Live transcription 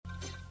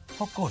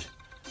Oh, good.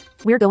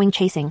 We're going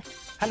chasing.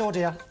 Hello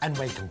there, and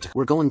welcome to...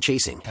 We're going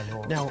chasing.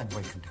 Hello, now, and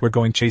welcome to... We're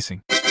going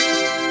chasing.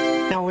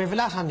 Now, we have a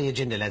lot on the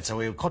agenda, lads, so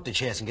we'll cut the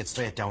chase and get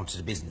straight down to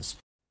the business.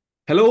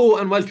 Hello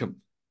and welcome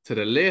to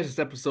the latest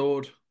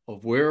episode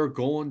of We're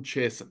Going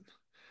Chasing.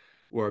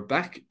 We're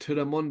back to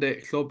the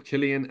Monday Club,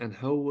 Killian, and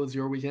how was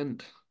your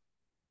weekend?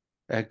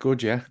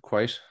 Good, yeah,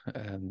 quite.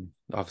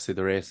 Obviously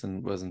the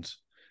racing wasn't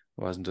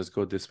as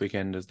good this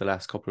weekend as the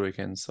last couple of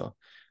weekends, so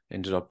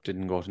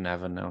didn't go to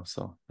Navan now.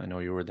 So I know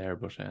you were there,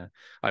 but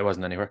I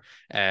wasn't anywhere.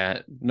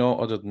 No,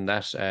 other than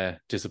that,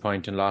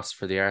 disappointing loss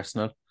for the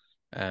Arsenal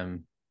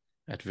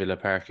at Villa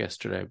Park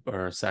yesterday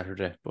or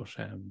Saturday, but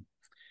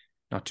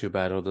not too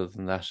bad other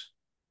than that.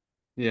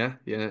 Yeah.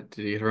 Did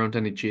you get around to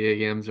any GA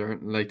games or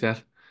anything like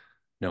that?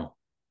 No,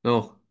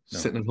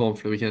 Sitting at home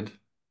for the weekend.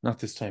 not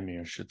this time of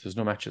year. Shit, there's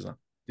no matches on.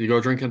 Did you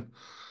go drinking?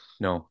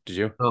 No, did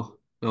you?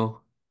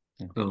 No.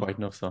 Quite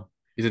enough, so.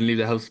 You didn't leave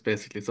the house,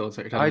 basically, so it's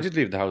like I did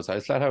leave the house. I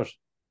was flat out.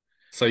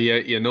 So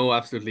you know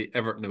absolutely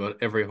everything about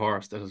every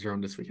horse that is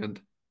around this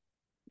weekend.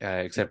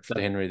 Except for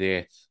the Henry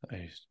VIII.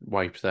 I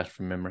wiped that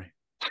from memory.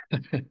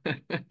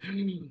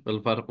 Well,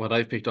 what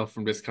I picked up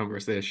from this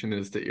conversation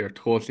is that you're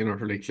totally and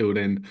utterly clued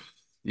in.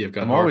 You've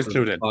got I'm always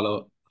horses clued to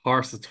in.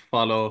 horses to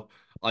follow,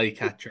 eye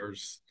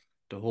catchers,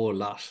 the whole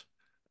lot.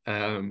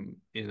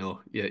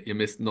 You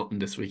missed nothing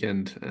this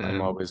weekend.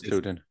 I'm always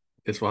clued in.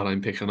 Is what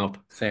I'm picking up.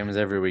 Same as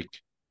every week.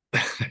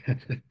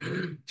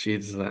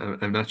 Jesus,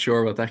 I'm not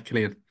sure about that,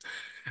 Killian.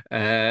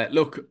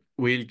 Look,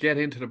 we'll get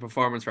into the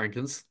performance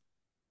rankings.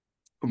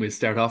 And we'll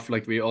start off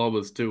like we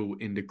always do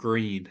in the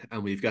green,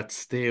 and we've got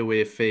Stay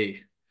Away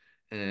Fay.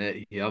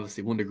 He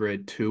obviously won the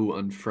Grade 2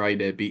 on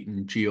Friday,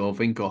 beating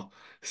Giovinco.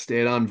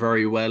 Stayed on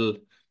very well.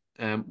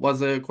 Was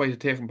quite a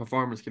taking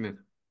performance, Killian.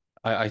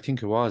 I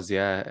think it was,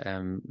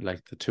 yeah.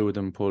 Like the two of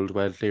them pulled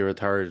well clear of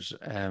third.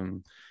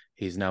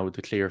 He's now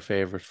the clear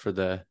favourite for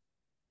the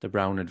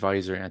Brown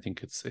Advisory. I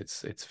think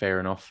it's fair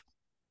enough.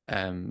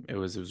 It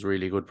was a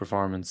really good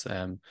performance.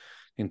 I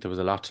think there was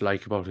a lot to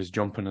like about his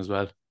jumping as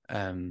well.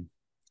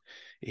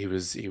 He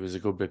was a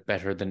good bit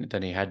better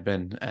than he had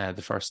been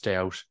the first day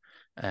out.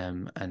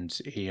 And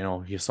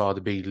you saw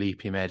the big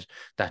leap he made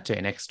that day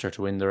in Exeter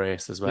to win the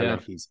race as well. Yeah.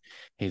 Like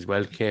he's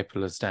well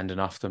capable of standing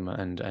off them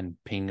and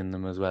pinging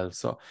them as well.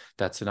 So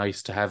that's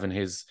nice to have in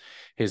his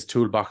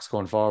toolbox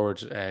going forward.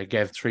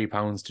 Gave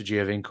 £3 to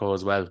Giovinco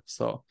as well.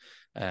 So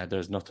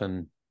there's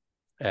nothing.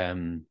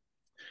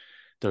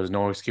 There's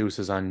no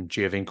excuses on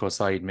Giovinco's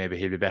side. Maybe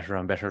he'll be better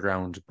on better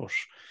ground, but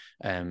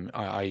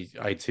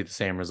I'd see the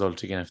same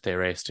result again if they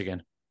raced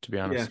again, to be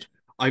honest. Yeah.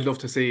 I'd love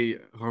to see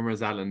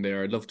Hermes Allen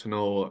there. I'd love to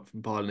know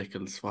from Paul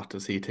Nichols, what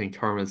does he think?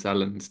 Hermes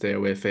Allen, Stay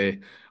Away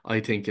Fay.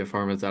 I think if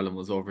Hermes Allen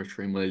was over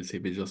 3 miles,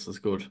 he'd be just as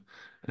good.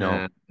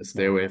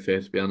 Stay Away Fay,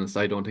 to be honest.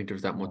 I don't think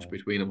there's that much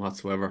between them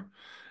whatsoever.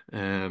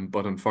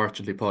 But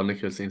unfortunately, Paul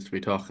Nichols seems to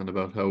be talking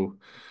about how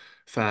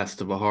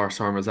fast of a horse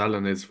Hermes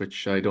Allen is,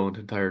 which I don't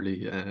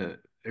entirely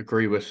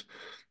agree with.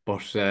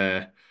 But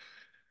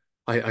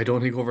I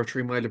don't think over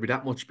 3 mile would be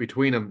that much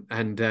between them,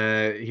 and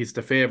he's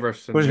the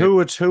favourite. But who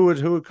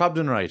would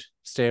Cobden ride?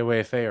 Stay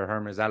Away Fay or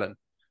Hermes Allen?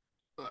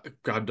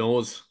 God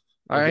knows.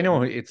 I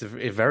know it's a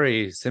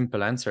very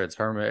simple answer. It's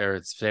Hermes or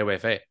it's Stay Away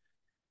Fay.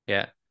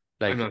 Yeah,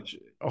 like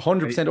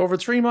 100% over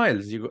 3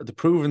 miles. You got the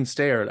proven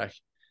stayer, like.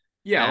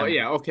 Yeah,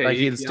 okay. Like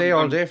he'll stay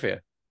all day for you.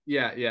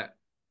 Yeah.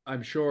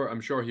 I'm sure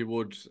he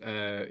would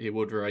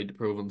ride the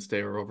proven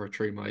stayer over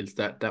 3 miles.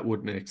 That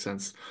would make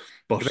sense.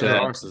 But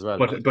horse as well.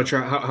 But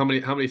sure, how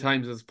many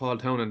times has Paul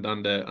Townend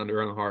on the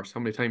wrong horse? How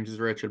many times is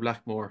Rachel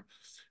Blackmore?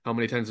 How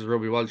many times is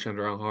Ruby Walsh on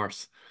the wrong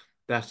horse?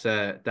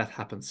 That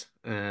happens.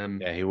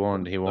 Yeah, he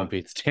won't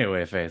beat Stay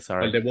Away Fay.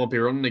 Sorry. Well, they won't be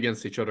running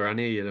against each other,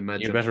 you'd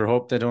imagine. You better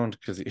hope they don't,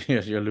 because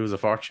you'll lose a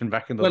fortune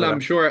back in the. Well, I'm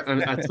sure,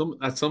 and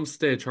at some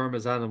stage,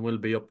 Hermes Allen will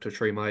be up to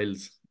 3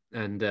 miles.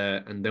 And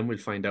then we'll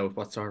find out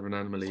what sort of an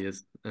animal he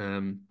is.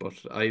 But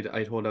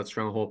I'd hold out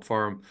strong hope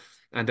for him.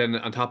 And then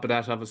on top of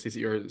that,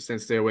 obviously, you're saying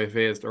Stay Away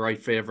Fay is the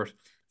right favourite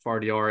for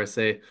the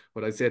RSA.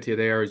 What I'd say to you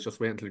there is just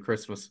wait until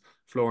Christmas.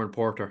 Florian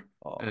Porter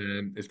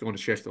is going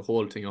to shake the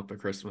whole thing up at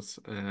Christmas.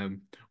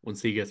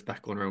 Once he gets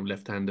back going around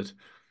left-handed,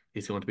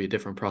 he's going to be a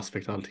different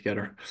prospect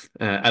altogether,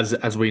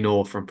 as we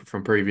know from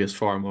previous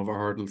form over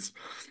hurdles.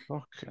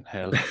 Fucking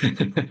hell.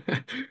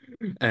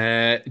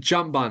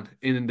 Jonbon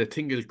in the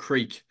Tingle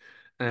Creek.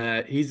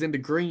 He's in the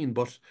green,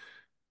 but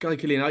Guy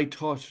Killian, I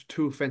thought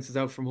 2 fences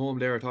out from home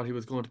there. I thought he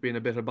was going to be in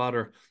a bit of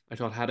bother. I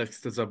thought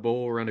Haddocks de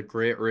Zabo ran a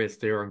great race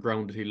there on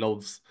ground that he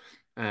loves.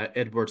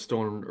 Edward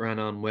Stone ran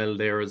on well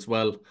there as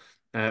well.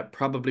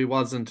 Probably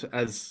wasn't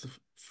as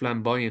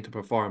flamboyant a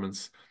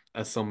performance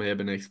as some may have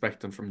been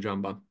expecting from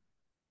Jonbon.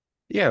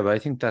 Yeah, but I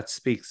think that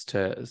speaks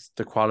to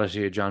the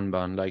quality of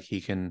Jonbon. Like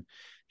he can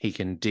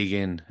dig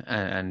in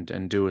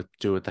and do it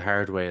the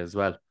hard way as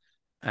well.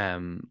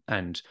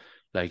 And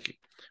like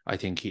I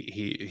think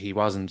he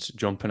wasn't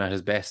jumping at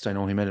his best. I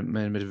know he made a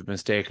bit of a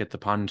mistake at the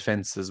pond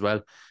fence as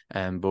well,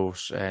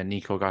 but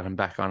Nico got him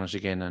back on it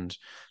again, and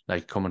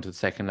like coming to the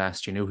second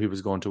last, you knew he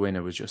was going to win.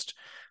 It was just,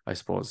 I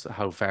suppose,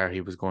 how far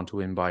he was going to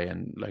win by,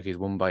 and like he's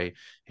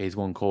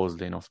won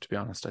coldly enough, to be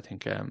honest. I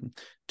think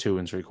 2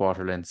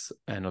 3/4 lengths,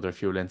 another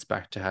few lengths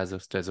back to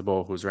Hazard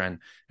who's ran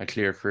a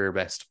clear career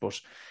best, but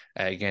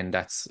again,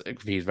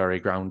 he's very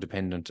ground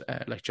dependent.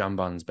 Like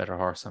Jonbon's better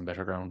horse on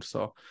better ground,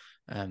 so.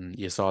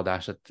 You saw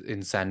that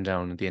in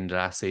Sandown at the end of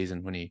last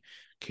season when he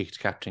kicked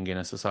Captain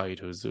Guinness aside,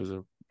 who was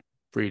a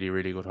really,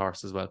 really good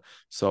horse as well.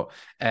 So,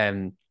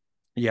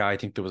 yeah, I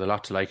think there was a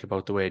lot to like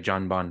about the way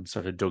Jonbon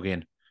sort of dug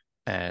in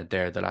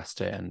there the last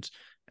day, and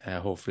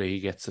hopefully he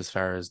gets as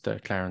far as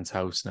the Clarence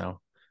House now.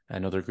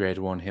 Another grade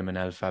one, him and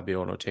El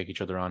Fabiolo take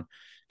each other on,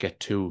 get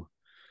two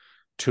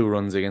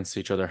runs against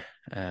each other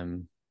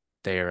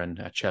there and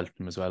at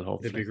Cheltenham as well,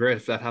 hopefully. It'd be great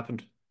if that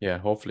happened. Yeah,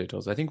 hopefully it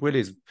does. I think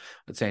Willie's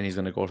saying he's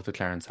going to go to the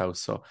Clarence House.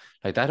 So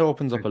like that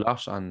opens up a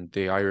lot on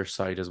the Irish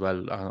side as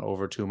well,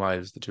 over 2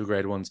 miles, the 2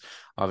 grade ones,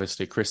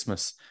 obviously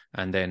Christmas,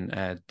 and then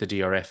the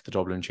DRF, the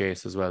Dublin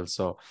Chase as well.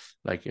 So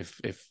like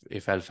if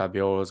El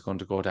Fabio is going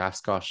to go to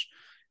Ascot,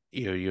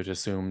 you'd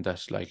assume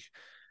that like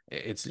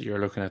you're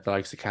looking at the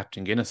likes of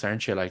Captain Guinness,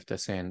 aren't you? Like they're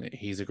saying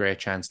he's a great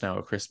chance now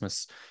at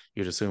Christmas.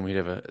 You'd assume he'd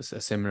have a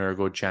similar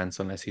good chance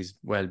unless he's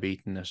well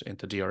beaten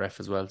into DRF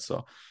as well.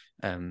 So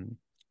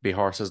be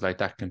horses like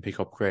that can pick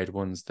up grade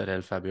ones that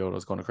El Fabiolo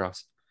is going to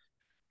cross.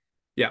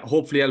 Yeah,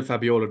 hopefully El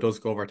Fabiolo does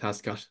go over to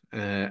Ascot,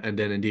 and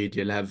then indeed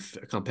you'll have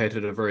a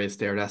competitive race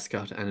there at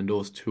Ascot, and in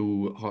those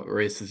 2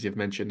 races you've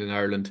mentioned in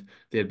Ireland,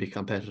 they'll be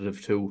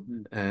competitive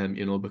too,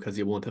 because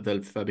you won't have El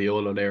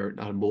Fabiolo there,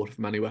 not in both of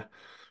them anyway.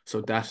 So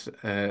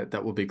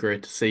that would be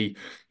great to see.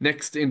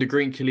 Next in the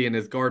Green Killian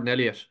is Gordon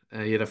Elliott.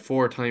 He had a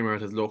 4-timer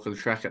at his local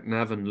track at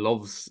Navan,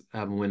 loves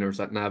having winners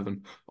at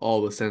Navan,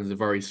 always sends a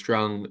very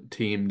strong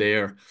team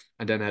there,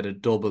 and then had a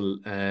double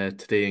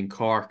today in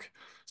Cork.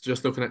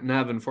 Just looking at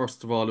Navan,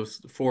 first of all, it was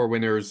 4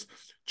 winners.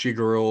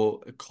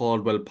 Gigaro,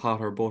 Caldwell,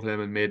 Potter, both of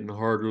them in maiden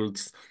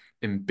hurdles.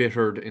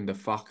 Embittered in the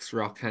Fox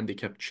Rock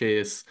Handicap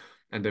Chase.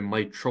 And then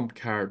my trump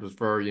card was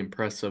very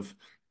impressive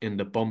in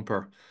the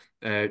bumper.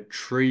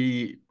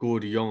 3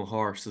 good young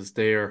horses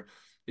there.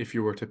 If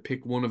you were to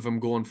pick one of them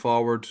going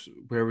forward,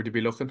 where would you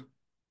be looking?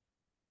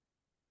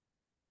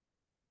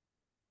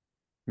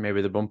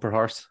 Maybe the bumper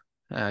horse.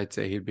 I'd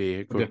say he'd be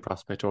a good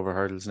prospect over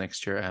hurdles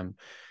next year.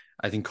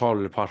 I think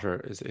Caldwell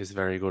Potter is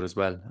very good as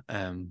well.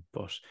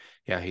 But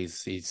yeah,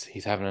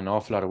 he's having an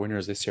awful lot of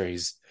winners this year.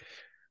 He's,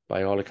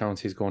 by all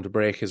accounts, he's going to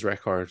break his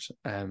record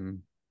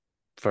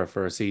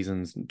for a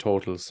season's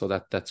total. So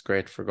that's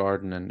great for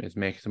Gordon, and it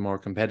makes him more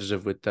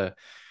competitive with the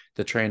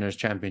Trainers'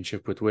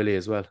 Championship with Willie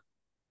as well.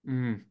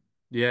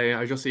 Yeah.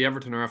 I just see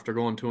Everton are after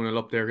going 2-0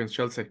 up there against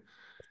Chelsea.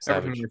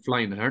 Savage. Everton are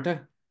flying, aren't they?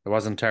 It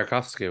wasn't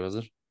Tarkovsky, was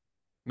it?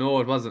 No,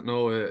 it wasn't.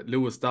 No,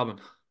 Lewis Dobbin.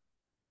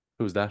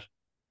 Who's that?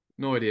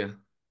 No idea.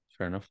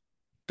 Fair enough.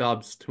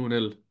 Dobbs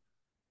 2-0,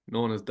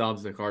 known as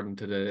Dobbs according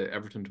to the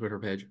Everton Twitter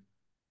page.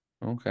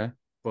 Okay.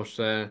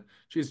 But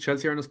geez,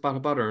 Chelsea are in a spot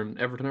of bother and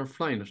Everton are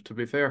flying it, to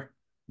be fair.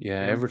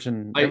 Yeah,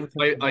 Everton.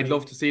 I'd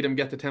love to see them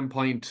get the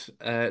 10-point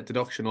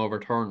deduction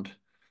overturned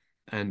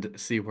and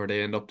see where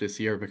they end up this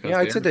year, because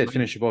I'd say they'd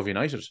finish above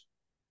United.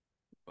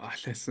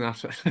 Let's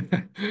not.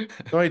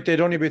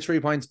 They'd only be 3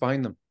 points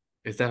behind them.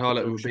 Is that all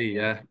it would be?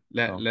 Yeah.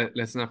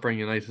 Let's not bring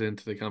United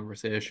into the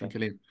conversation,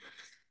 Okay.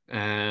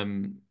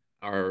 Killian.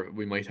 Or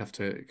we might have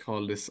to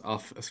call this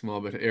off a small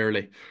bit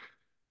early.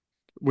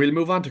 We'll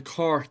move on to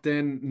Cork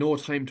then. No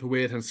Time to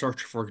Wait and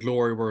Search for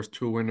Glory were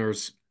 2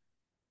 winners.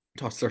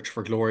 Thought Search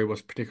for Glory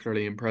was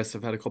particularly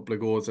impressive. Had a couple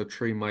of goals at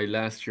 3 Mile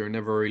last year.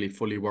 Never really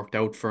fully worked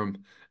out for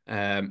him.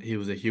 He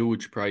was a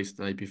huge price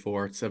the night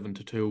before at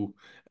 7-2,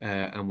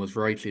 and was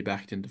rightly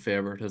backed into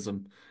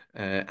favouritism,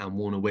 and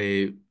won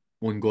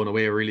going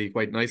away really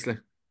quite nicely.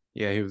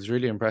 Yeah, he was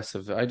really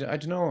impressive. I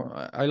don't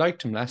know. I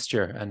liked him last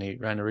year, and he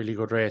ran a really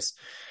good race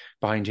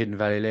behind Hidden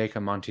Valley Lake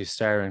and Monty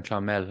Star and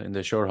Clonmel in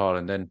the short haul,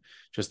 and then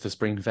just the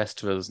spring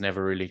festivals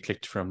never really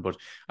clicked for him. But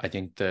I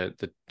think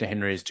the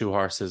Henry's 2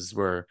 horses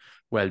were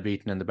well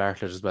beaten in the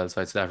Bartlett as well,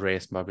 so I'd say that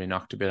race probably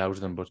knocked a bit out of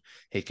them. But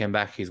he came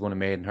back. He's won a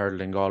maiden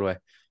hurdle in Galway,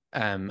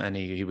 and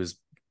he was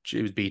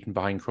beaten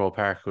behind Crow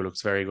Park, who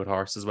looks very good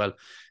horse as well,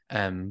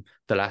 the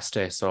last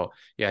day. So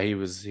yeah, he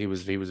was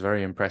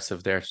very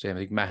impressive there today. I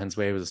think Mahon's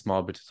Way was a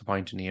small bit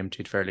disappointing. He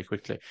emptied fairly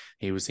quickly.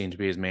 He was seen to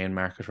be his main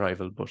market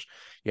rival, but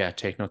yeah,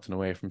 take nothing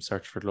away from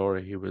Search for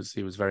Glory. He was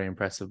very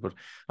impressive. But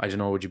I don't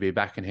know, would you be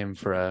backing him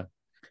for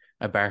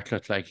a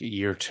Bartlett like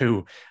year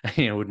 2?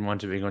 Wouldn't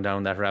want to be going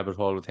down that rabbit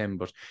hole with him.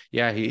 But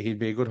yeah, he'd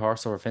be a good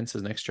horse over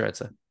fences next year, I'd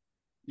say.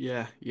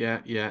 Yeah,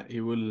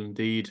 he will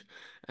indeed.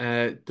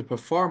 The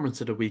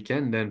performance of the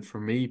weekend then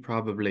for me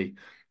probably,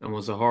 and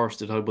was a horse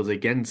that I was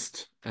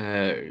against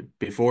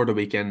before the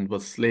weekend,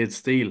 was Slade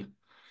Steel.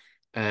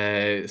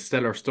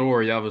 Stellar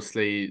Story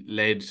obviously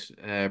led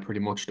pretty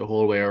much the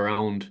whole way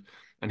around,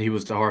 and he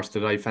was the horse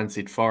that I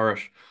fancied for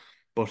it.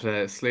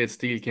 But Slade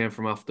Steel came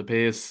from off the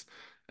pace.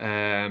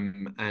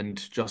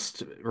 And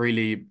just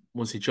really,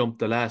 once he jumped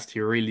the last, he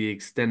really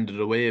extended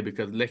away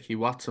because Lecky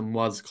Watson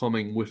was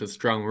coming with a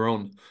strong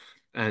run.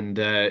 And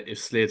if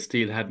Slade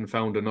Steele hadn't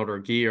found another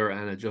gear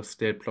and had just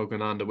stayed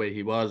plugging on the way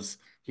he was,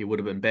 he would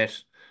have been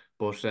bet.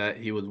 But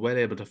he was well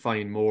able to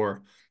find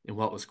more in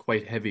what was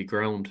quite heavy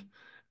ground.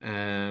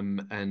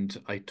 And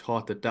I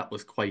thought that that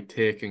was quite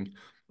taking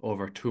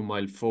over 2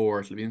 mile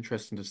 4. It'll be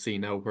interesting to see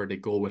now where they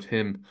go with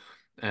him.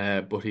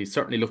 But he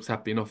certainly looks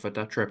happy enough at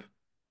that trip.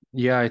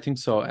 Yeah, I think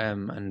so.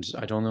 And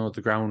I don't know,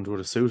 the ground would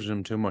have suited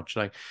him too much.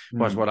 Like,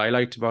 what I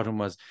liked about him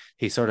was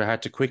he sort of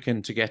had to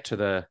quicken to get to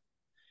the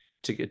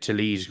to get to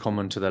lead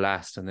coming to the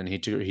last, and then he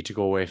to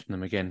go away from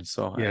them again.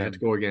 So Yeah, to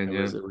go again.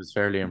 Yeah, it was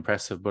fairly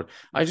impressive. But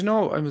I don't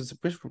know, I was a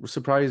bit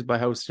surprised by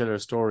how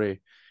Stiller's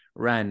story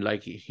ran.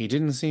 Like, he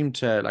didn't seem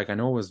to, like, I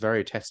know it was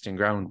very testing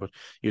ground, but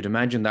you'd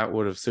imagine that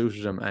would have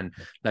suited him. And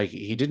like,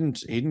 he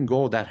didn't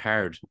go that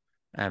hard.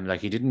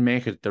 Like, he didn't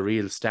make it the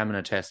real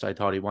stamina test I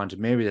thought he wanted.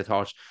 Maybe they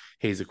thought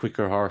he's a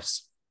quicker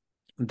horse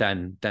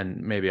than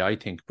maybe I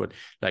think, but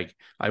like,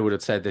 I would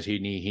have said that he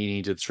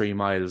needed 3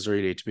 miles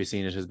really to be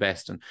seen at his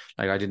best. And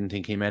like, I didn't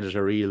think he made it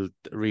a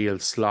real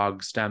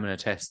slog stamina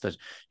test that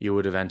you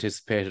would have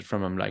anticipated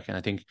from him. Like, and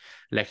I think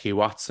Lecky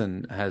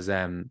Watson has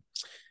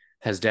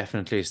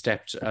definitely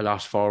stepped a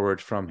lot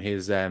forward from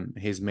his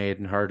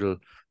maiden hurdle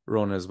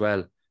run as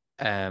well.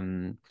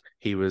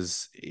 He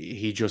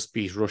just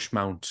beat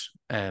Rushmount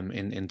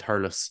in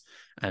Thurles,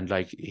 and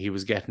like, he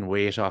was getting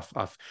weight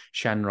off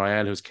Shannon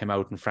Royale, who's come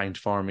out in franked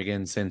form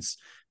again since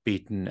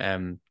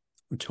beating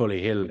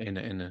Tully Hill in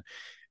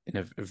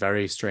a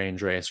very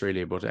strange race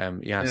really. But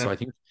yeah, so I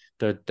think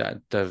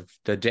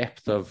the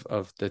depth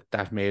of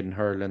that maiden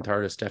hurdle in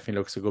Thurles definitely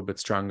looks a good bit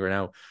stronger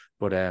now.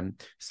 But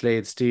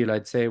Slade Steele,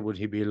 I'd say, would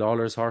he be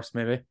Lawler's horse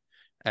maybe?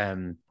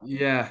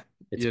 yeah,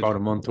 It's about a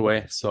month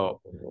away, so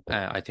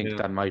I think yeah.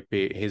 that might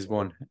be his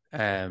one.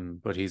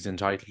 But he's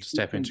entitled to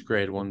step into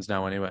grade ones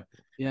now anyway.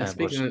 Yeah,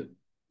 But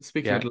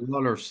speaking of yeah, the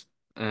dollars,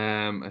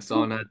 I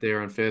saw an ad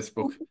there on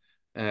Facebook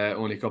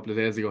only a couple of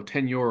days ago.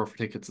 €10 for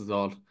tickets is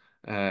all.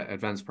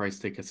 Advanced price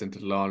tickets into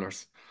the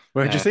dollars.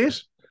 where'd you Uh, see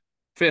it?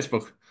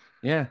 Facebook.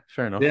 Yeah,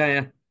 fair enough. Yeah,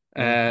 yeah.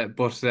 Yeah,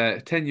 But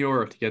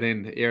 €10 to get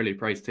in early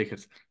price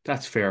tickets,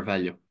 that's fair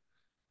value.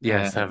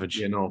 yeah, You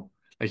savage. know,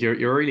 like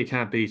you really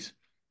can't beat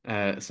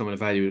some of the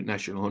value that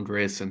National Hunt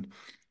Racing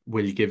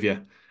will give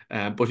you.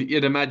 But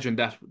you'd imagine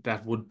that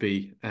that would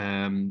be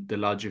the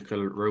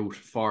logical route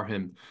for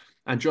him.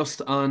 And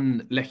just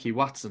on Lecky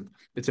Watson,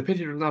 it's a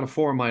pity there's not a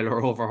 4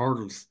 miler over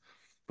hurdles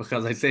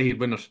because I'd say he'd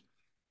win it.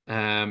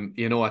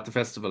 At the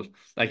festival.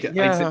 Like, I'd say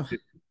Yeah,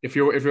 if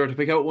you were to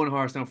pick out one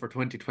horse now for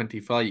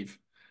 2025,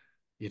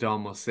 you'd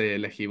almost say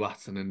Lecky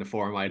Watson in the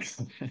 4 miles.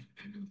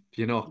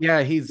 You know.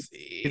 yeah, He's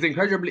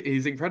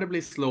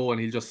incredibly slow and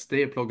he'll just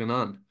stay plugging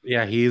on.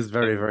 yeah, he is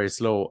very, Um, very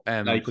slow.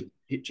 like But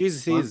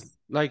Jesus, go on. he's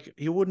like,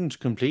 you wouldn't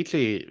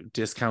completely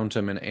discount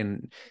him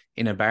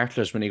in a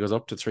Bartlett when he goes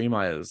up to 3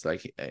 miles.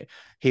 Like,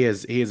 he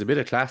is a bit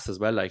of class as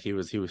well. Like, he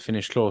was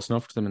finished close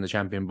enough to them in the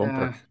champion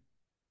bumper.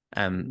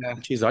 Yeah, yeah,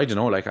 Geez, I don't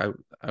know. Like,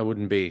 I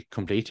wouldn't be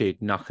completely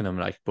knocking him.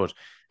 Like, but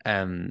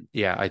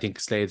yeah, I think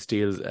Slade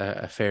Steele's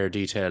a fair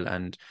detail,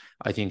 and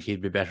I think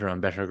he'd be better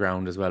on better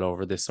ground as well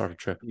over this sort of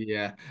trip.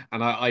 yeah.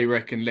 And I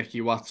reckon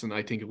Lecky Watson,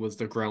 I think it was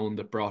the ground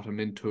that brought him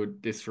into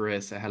this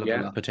race a hell of a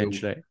Yeah, lot too.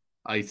 potentially.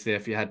 I'd say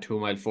if you had 2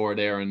 mile 4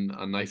 there and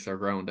on nicer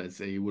ground, I'd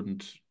say he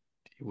wouldn't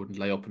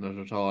lay up in it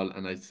at all.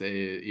 And I'd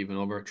say even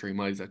over 3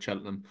 miles at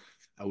Cheltenham,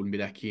 I wouldn't be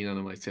that keen on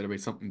him. I'd say there'd be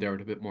something there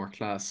with a bit more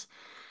class.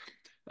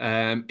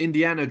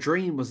 Indiana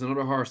Dream was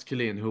another horse,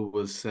 Killian, who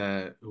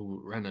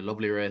ran a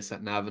lovely race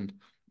at Navan,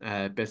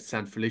 best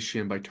San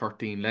Felician by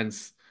 13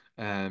 lengths.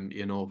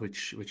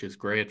 Which is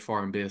great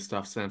for him based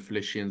off San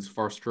Felician's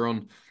first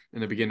run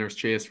in a beginner's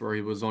chase where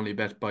he was only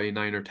bet by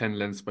 9 or 10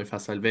 lengths by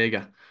Facile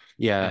Vega.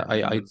 Yeah,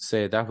 I'd Um,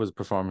 say that was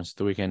performance of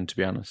the weekend, to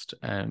be honest.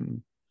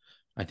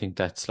 I think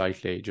that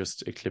slightly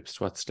just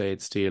eclipsed what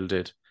Slade Steele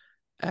did.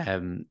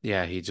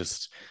 Yeah, he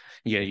just,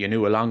 yeah, you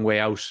knew a long way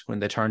out when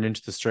they turned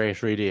into the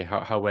straight, really,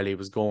 how well he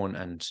was going.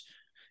 And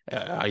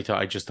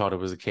I just thought it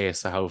was a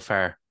case of how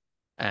far.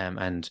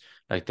 And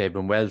like, they've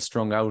been well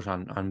strung out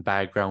on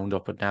bad ground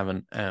up at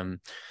Navan.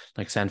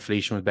 Like, San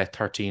Felician was bet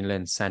 13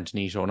 lengths,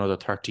 Santonito another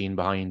 13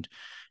 behind.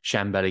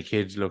 Shambally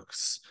Kid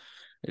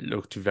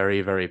looked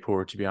very, very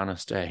poor, to be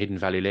honest. Hidden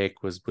Valley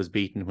Lake was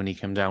beaten when he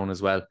came down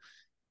as well.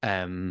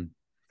 Um,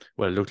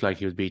 well, it looked like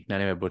he was beaten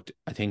anyway, but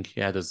I think,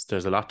 yeah, there's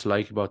a lot to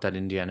like about that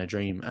Indiana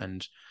Dream,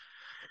 and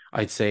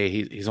I'd say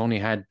he's only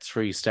had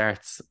 3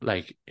 starts.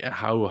 Like,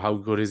 how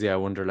good is he? I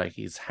wonder. Like,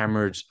 he's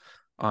hammered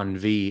on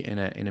V in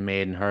a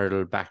maiden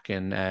hurdle back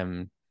in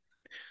on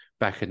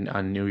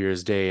New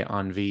Year's Day.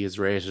 On V is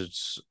rated,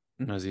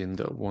 was he in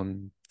the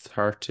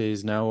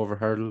 130s now over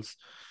hurdles?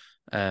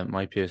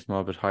 Might be a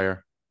small bit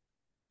higher.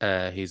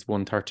 He's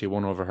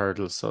 131 over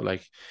hurdles, so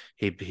like,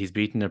 he's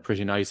beaten a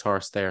pretty nice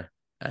horse there,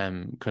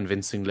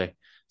 convincingly.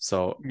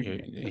 So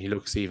he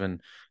looks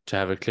even to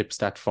have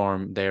eclipsed that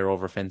form there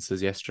over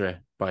fences yesterday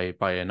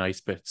by a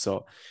nice bit.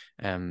 So,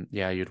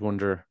 yeah, you'd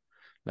wonder,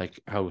 like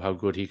how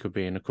good he could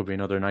be, and it could be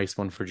another nice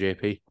one for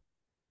JP.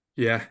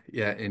 Yeah,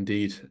 yeah,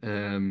 indeed.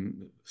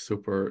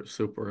 Super,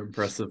 super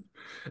impressive.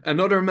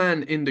 Another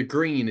man in the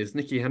green is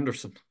Nicky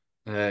Henderson.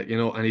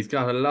 And he's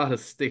got a lot of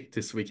stick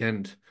this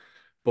weekend.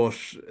 But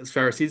as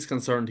far as he's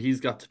concerned, he's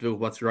got to do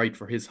what's right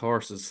for his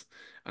horses,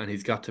 and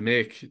he's got to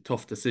make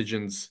tough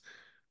decisions,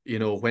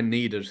 when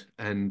needed.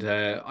 And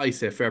I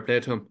say fair play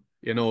to him.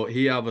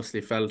 He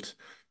obviously felt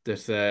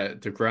that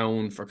the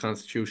ground for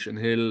Constitution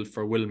Hill,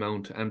 for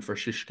Willmount, and for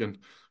Shishkin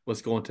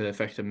was going to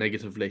affect him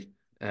negatively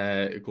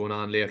going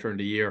on later in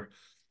the year.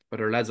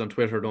 Whether lads on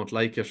Twitter don't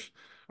like it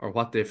or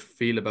what they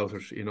feel about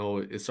it,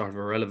 is sort of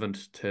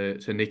irrelevant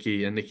to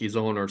Nicky and Nicky's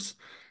owners.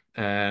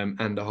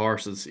 And the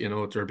horses,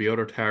 there'll be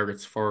other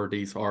targets for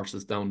these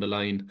horses down the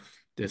line.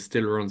 They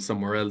still run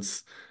somewhere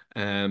else.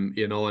 And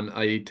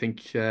I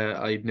think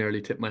I'd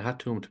nearly tip my hat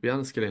to him, to be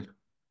honest, Gillian.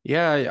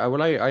 Yeah,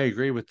 I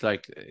agree with,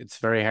 like, it's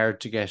very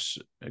hard to get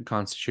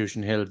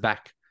Constitution Hill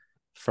back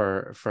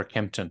for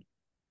Kempton.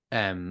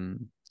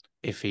 Um,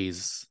 if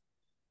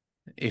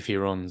he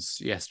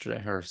runs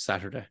yesterday or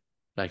Saturday,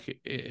 like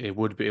it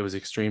would be, it was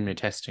extremely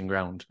testing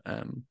ground.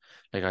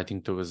 Like I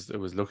think it was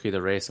lucky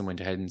the racing went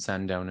ahead in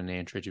Sandown and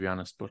Aintree, to be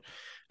honest. But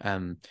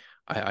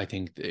I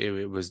think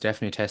it was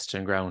definitely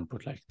testing ground.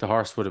 But like the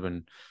horse would have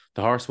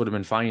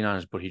been fine on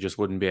it, but he just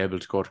wouldn't be able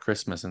to go to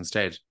Christmas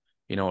instead.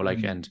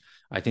 Like, and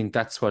I think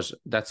that's what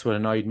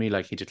annoyed me.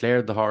 Like, he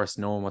declared the horse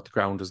knowing what the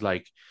ground was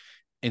like.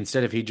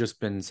 Instead of he just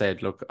been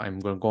said, look, I'm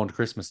going to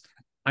Christmas.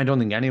 I don't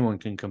think anyone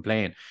can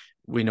complain.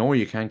 We know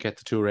you can't get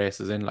the two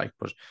races in, like,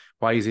 but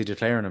why is he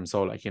declaring them?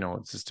 So, like,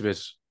 it's just a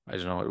bit, I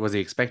don't know. Was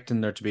he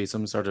expecting there to be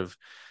some sort of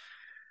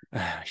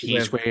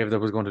heat wave that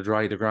was going to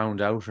dry the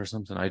ground out or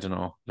something? I don't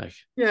know. Like,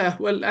 Yeah,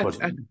 well, but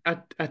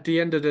at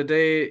the end of the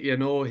day,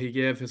 he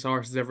gave his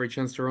horses every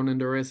chance to run in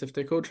the race if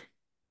they could.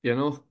 yeah,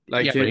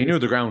 Like but he it, knew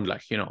the ground.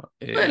 Like, I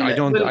well,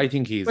 don't. well, I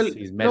think well,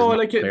 he's met no, his mind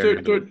like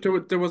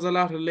clearly. there was a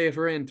lot of late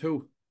rain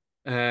too.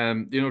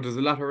 There's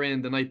a lot of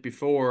rain the night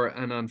before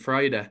and on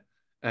Friday.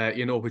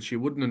 Which he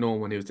wouldn't have known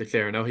when he was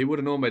declaring. Now he would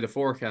have known by the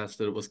forecast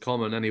that it was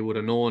coming, and he would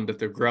have known that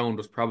the ground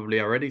was probably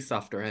already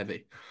soft or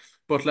heavy.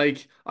 But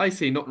like, I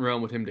see nothing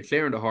wrong with him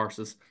declaring the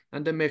horses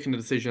and then making the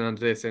decision on the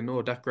day, saying,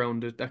 "No, that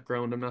ground,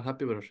 I'm not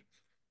happy with it."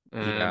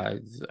 Um, Yeah,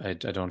 I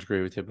don't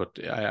agree with you, but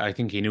I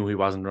think he knew he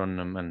wasn't running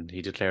them, and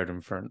he declared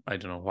him for, I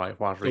don't know what so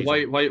why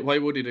reason. why why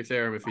would he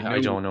declare him if he I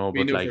knew don't know, he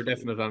but knew like for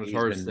definite on a he's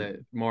been. Thursday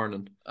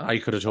morning? I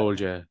could have told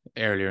you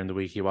earlier in the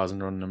week he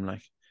wasn't running them,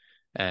 like,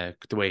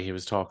 the way he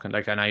was talking,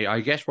 like, and I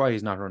get why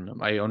he's not running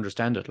them. I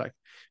understand it, like,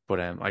 but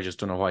I just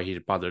don't know why he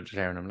bothered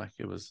declaring them. Like,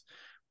 it was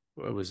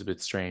a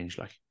bit strange,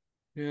 like.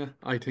 Yeah,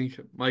 I think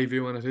my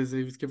view on it is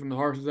he was giving the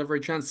horses every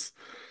chance.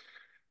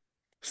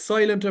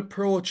 Silent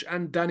Approach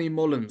and Danny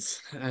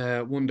Mullins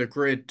won the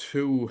Grade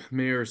 2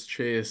 Mayor's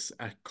Chase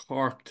at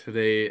Cork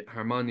today.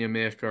 Harmonia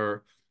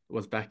Maker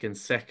was back in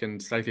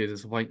second, slightly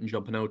disappointing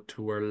jumping out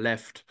to her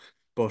left.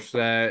 But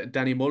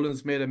Danny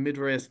Mullins made a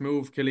mid-race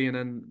move, Killian,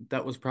 and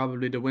that was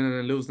probably the winning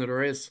and losing of the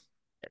race.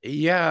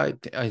 Yeah,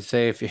 I'd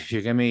say if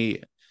you give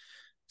me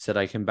said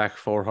I can back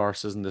four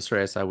horses in this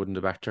race, I wouldn't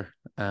have backed her.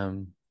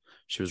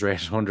 She was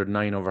rated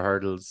 109 over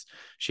hurdles.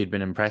 She'd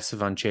been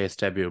impressive on Chase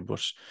debut,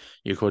 but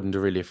you couldn't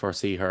really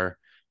foresee her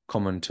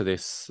coming to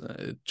this,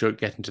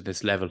 getting to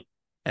this level,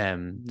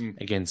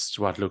 against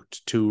what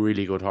looked two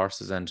really good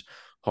horses, and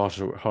Hot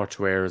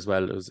to Wear as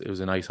well. It was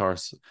a nice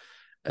horse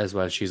as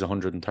well. She's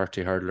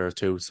 130 hurdler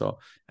too, so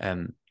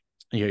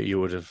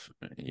you'd have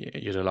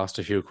lost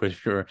a few quid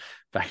if you were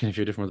backing a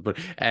few different ones.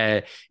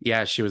 But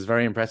yeah, she was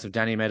very impressive.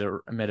 Danny made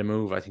a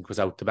move, I think, was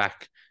out the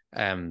back.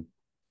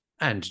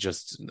 And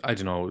just, I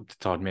don't know,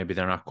 thought maybe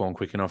they're not going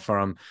quick enough for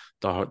him.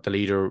 The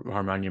leader,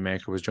 Harmonia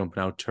Maker, was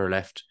jumping out to her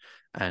left,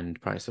 and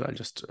probably said, I'll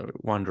just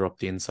wander up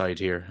the inside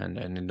here and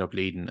end up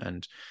leading.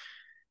 And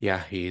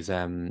yeah, he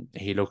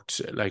looked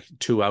like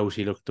two out.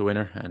 He looked the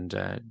winner, and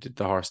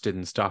the horse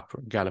didn't stop,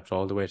 galloped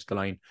all the way to the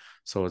line.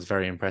 So it's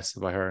very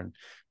impressive by her, and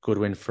good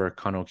win for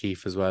Con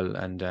O'Keefe as well.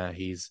 And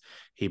he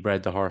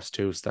bred the horse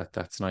too, so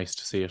that's nice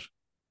to see it.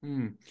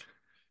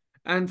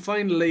 And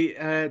finally,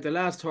 the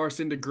last horse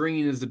in the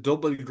green is the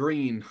double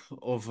green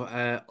of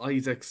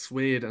Isaac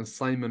Swade and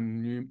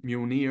Simon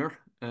Munir.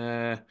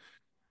 El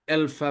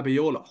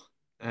Fabiolo.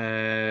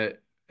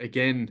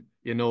 Again,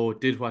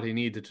 did what he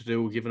needed to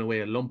do, giving away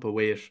a lump of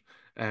weight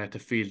to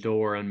Field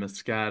Door and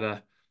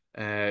Mascada.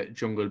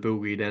 Jungle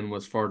Boogie then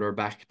was further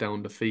back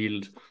down the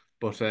field,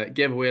 but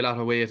gave away a lot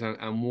of weight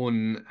and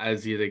won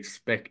as you'd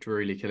expect,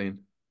 really,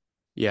 Killian.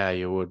 Yeah,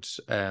 you would.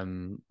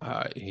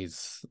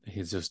 He's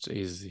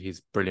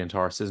brilliant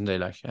horse, isn't he?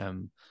 Like,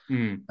 Mm.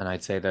 and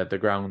I'd say that the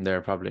ground there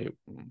he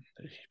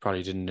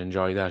probably didn't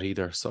enjoy that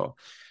either. So,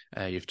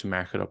 you have to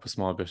mark it up a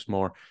small bit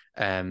more.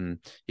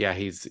 Yeah,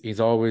 he's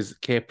always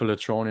capable of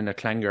throwing in a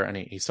clanger, and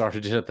he sort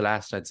of did it the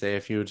last. I'd say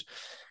if you'd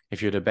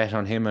have bet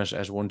on him at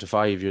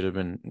 1-5, you'd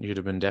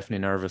have been definitely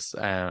nervous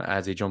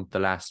as he jumped the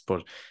last.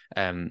 But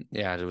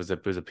yeah, it was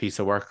a piece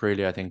of work,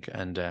 really, I think.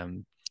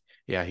 And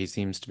yeah, he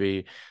seems to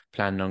be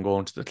planning on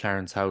going to the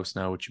Clarence House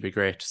now, which would be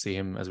great to see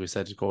him, as we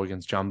said, to go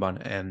against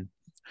Jonbon.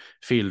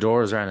 Field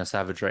Doors ran a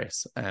savage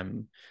race.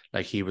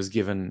 Like he was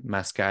given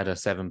Mascada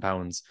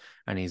 £7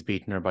 and he's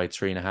beaten her by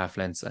 3.5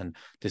 lengths. And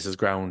this is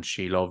ground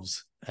she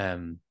loves.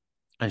 And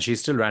she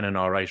still ran an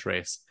all right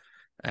race.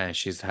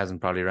 She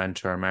hasn't probably ran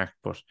to her mark,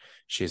 but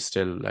she's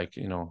still like,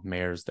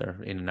 mares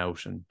they're in and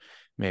out, and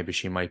maybe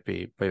she might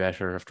be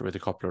better after with a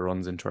couple of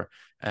runs into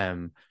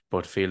her.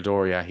 But Field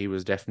Door, yeah, he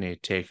was definitely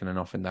taking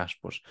enough in that.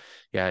 But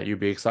yeah, you'd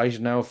be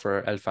excited now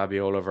for El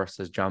Fabiolo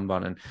versus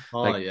Jonbon. And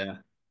Oh like, yeah.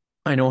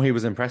 I know he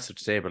was impressive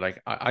today, but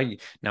like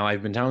now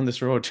I've been down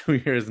this road 2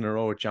 years in a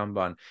row with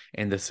Jonbon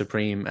in the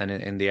Supreme and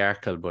in the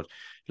Arkle, but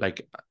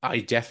like I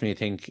definitely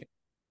think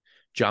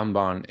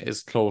Jonbon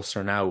is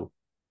closer now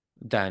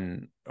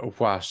than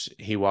what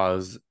he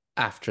was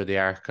after the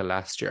Arkle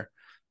last year.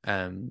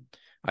 Um,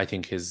 I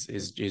think his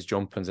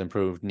jumping's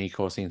improved.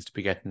 Nico seems to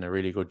be getting a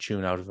really good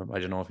tune out of him. I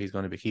don't know if he's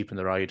going to be keeping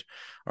the ride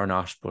or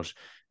not, but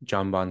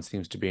Jonbon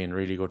seems to be in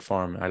really good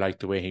form. I like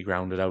the way he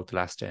grounded out the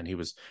last day, and he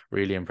was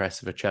really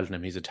impressive at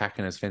Cheltenham. He's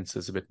attacking his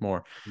fences a bit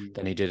more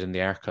than he did in the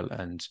Arkle,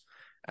 and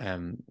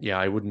yeah,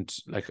 I wouldn't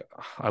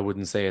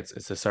say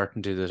it's a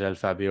certainty that El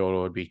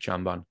Fabiolo would beat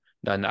Jonbon.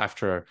 Then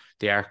after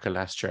the Arkle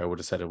last year, I would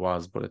have said it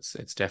was, but it's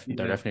definitely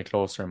they're Yeah. definitely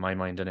closer in my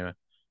mind anyway.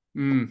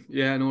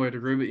 Yeah, no, I'd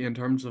agree with you in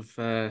terms of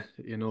there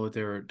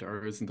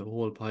isn't a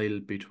whole pile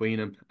between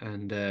them,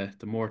 and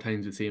the more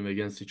times we see them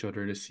against each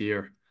other this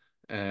year,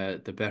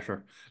 the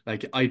better.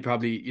 Like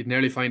you'd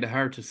nearly find it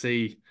hard to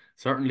see.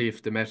 Certainly,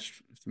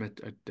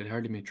 they'd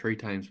hardly meet 3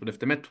 times, but if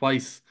they met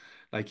twice,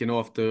 like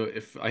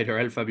if either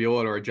El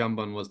Fabiola or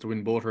Jambon was to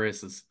win both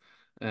races,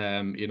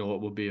 it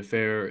would be a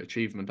fair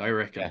achievement, I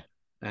reckon. Yeah,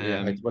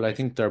 yeah. Well, I If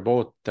think they're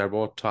both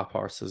top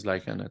horses,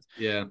 like, and it's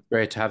yeah.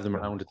 great to have them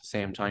around at the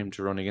same time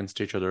to run against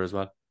each other as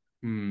well.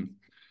 Hmm.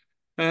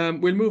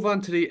 We'll move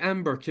on to the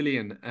Amber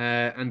Killian,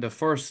 and the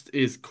first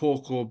is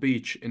Cocoa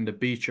Beach in the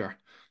Beecher.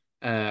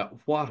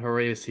 What a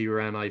race he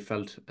ran, I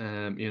felt.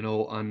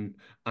 On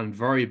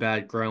very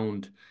bad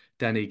ground.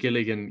 Danny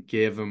Gilligan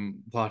gave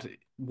him what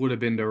would have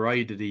been the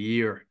ride of the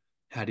year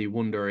had he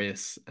won the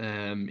race.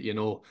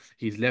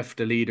 He's left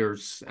the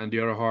leaders and the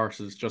other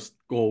horses just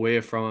go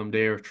away from him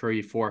there,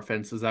 3, 4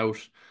 fences out.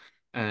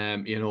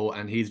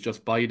 And he's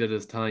just bided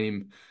his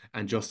time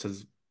and just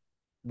has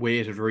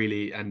waited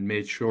really and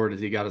made sure that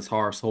he got his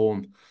horse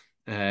home.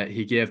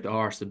 He gave the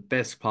horse the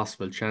best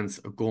possible chance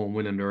of going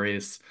winning the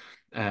race,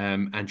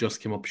 and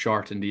just came up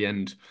short in the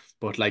end.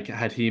 But like,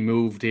 had he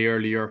moved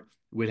earlier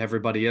with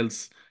everybody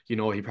else, he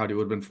probably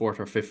would have been fourth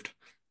or fifth.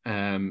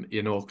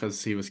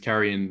 Because he was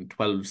carrying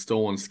 12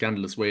 stone,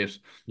 scandalous weight,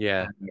 uh,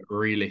 Yeah,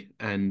 really.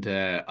 And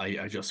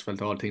I just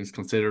felt all things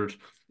considered,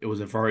 it was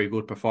a very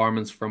good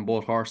performance from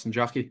both horse and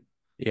jockey.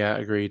 yeah,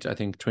 agreed. I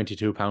think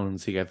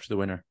 £22 he gave to the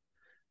winner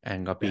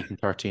and got Yeah. beaten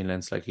 13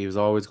 lengths. Like he was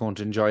always going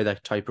to enjoy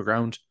that type of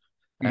ground.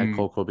 Mm.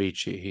 Cocoa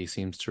Beach, he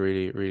seems to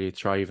really, really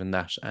thrive in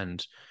that.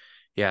 And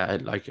yeah,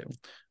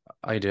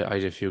 I did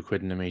a few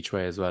quid in him each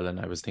way as well. And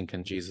I was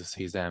thinking, Jesus,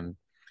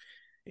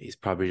 he's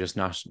probably just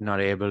not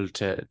able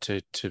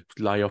to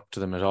lie up to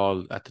them at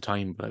all at the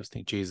time. But I was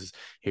thinking, Jesus,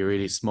 he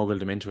really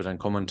smuggled him into it, and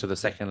coming to the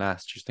second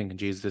last, just thinking,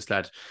 Jesus, this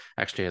lad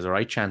actually has a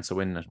right chance of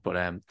winning it. But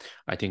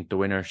I think the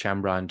winner,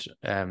 Chambrand,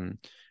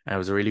 and it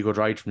was a really good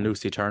ride from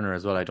Lucy Turner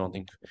as well. I don't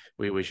think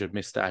we should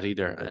miss that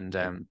either. And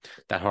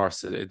that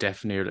horse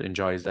definitely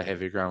enjoys the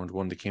heavy ground.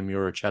 Won the Kim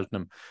Muir at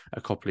Cheltenham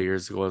a couple of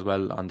years ago as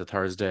well on the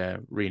Thursday.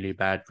 Really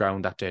bad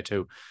ground that day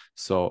too.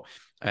 So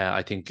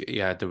I think,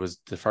 yeah, there was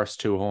the first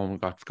two home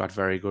got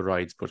very good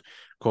rides, but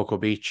Cocoa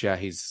Beach, yeah,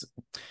 he's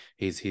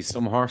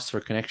some horse for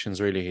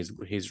connections really.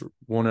 He's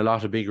won a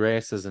lot of big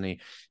races, and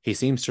he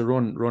seems to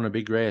run a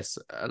big race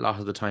a lot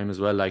of the time as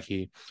well. Like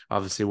he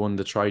obviously won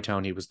the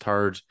Tri-Town. He was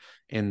third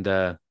in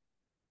the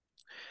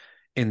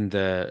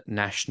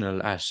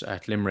national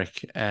at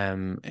Limerick.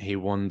 He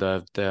won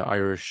the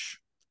Irish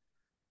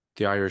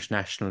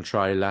national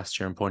trial last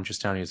year in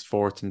Punchestown. He was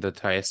fourth in the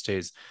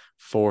Thyestes,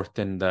 fourth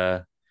in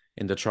the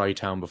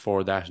Tri-Town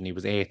before that, and he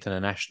was eighth in a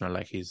national.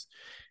 Like he's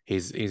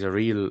a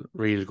real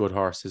good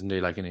horse, isn't he?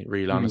 Like a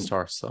real honest Mm.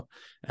 horse. So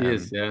He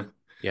is, um yeah.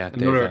 yeah,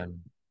 they've Another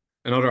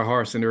Another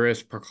horse in the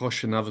race,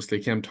 Percussion, obviously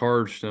came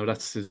third. Now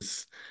that's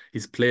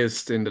he's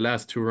placed in the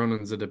last 2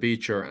 runnings of the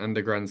Beecher and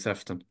the Grand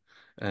Sefton.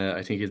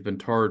 I think he's been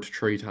third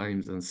 3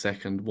 times and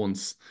second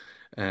once.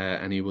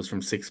 And he was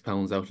from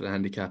 £6 out of the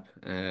handicap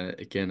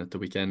again at the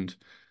weekend.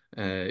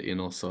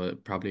 So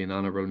probably an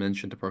honourable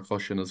mention to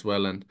Percussion as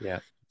well. And yeah.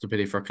 it's a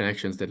pity for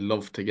connections. They'd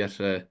love to get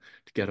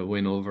a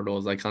win over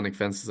those iconic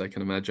fences, I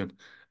can imagine.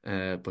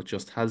 But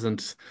just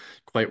hasn't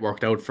quite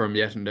worked out for them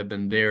yet, and they've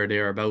been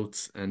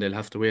thereabouts, and they'll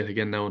have to wait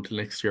again now until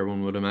next year,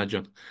 one would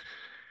imagine.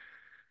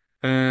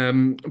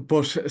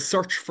 But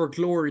Search for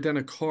Glory then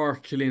at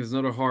Cork, Killian's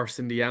another horse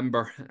in the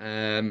amber.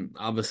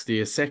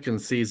 Obviously a second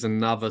season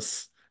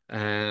novice.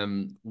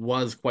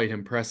 Was quite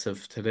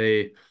impressive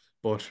today,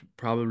 but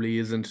probably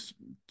isn't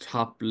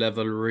top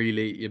level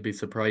really. You'd be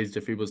surprised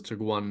if he was to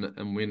go on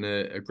and win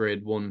a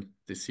grade one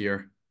this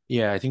year.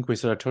 Yeah, I think we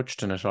sort of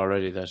touched on it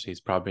already that he's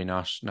probably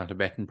not a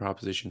betting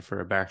proposition for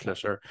a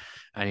Bartlett or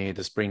any of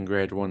the spring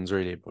grade ones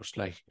really. But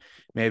like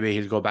maybe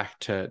he'll go back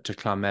to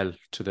Clonmel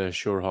to the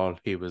Sure Hall.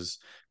 He was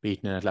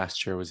beaten in it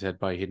last year, was hit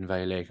by Hidden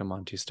Valley Lake and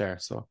Monty Star.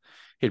 So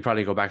he'll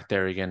probably go back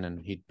there again and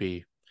he'd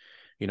be,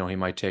 he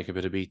might take a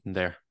bit of beating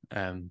there.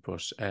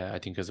 But I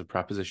think as a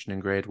proposition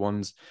in grade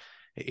ones,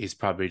 he's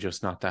probably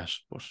just not that.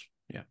 But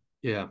yeah.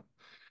 Yeah.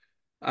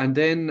 And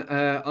then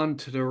on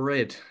to the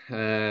red.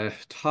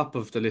 Top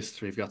of the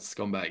list, we've got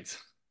Scumbags.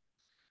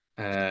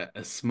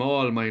 A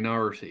small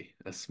minority,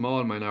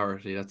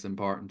 that's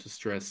important to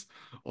stress,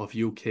 of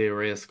UK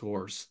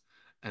racecourse.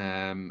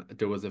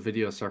 There was a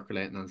video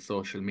circulating on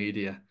social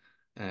media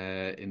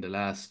in the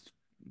last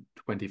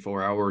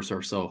 24 hours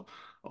or so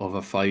of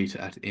a fight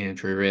at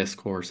Aintree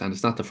racecourse, and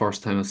it's not the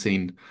first time I've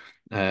seen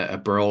a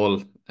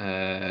brawl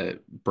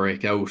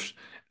break out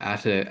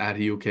at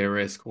a UK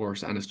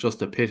racecourse, and it's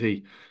just a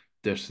pity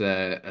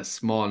that a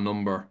small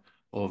number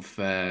of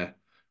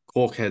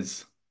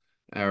cokeheads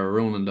are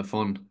ruining the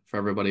fun for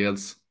everybody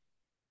else.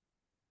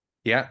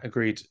 Yeah,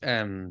 agreed.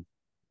 You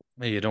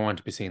don't want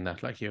to be seeing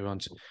that. Like you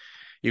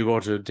go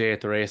to a day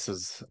at the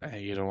races,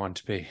 you don't want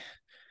to be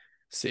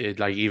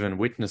like even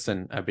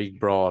witnessing a big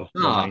brawl,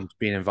 no Ah, mind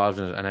being involved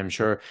in it. And I'm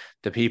sure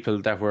the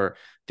people that were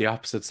the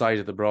opposite side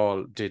of the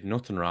brawl did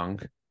nothing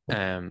wrong.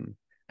 And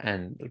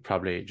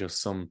probably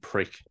just some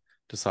prick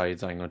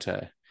decides I'm going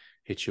to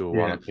hit you a yeah.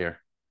 wallop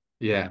here.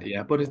 Yeah, Um,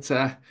 yeah, but it's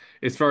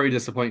very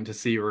disappointing to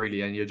see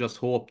really, and you just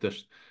hope that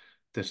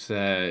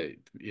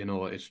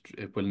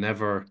it will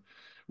never,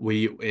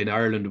 we in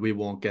Ireland we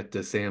won't get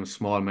the same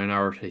small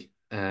minority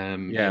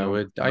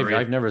Yeah,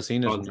 I've never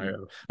seen it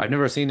I've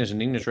never seen it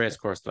in English race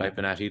course that I've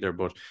been at either.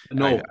 But I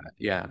no,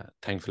 yeah,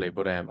 thankfully,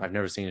 but I've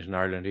never seen it in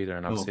Ireland either,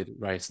 and no, obviously the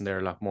racing there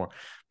a lot more.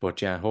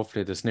 But yeah,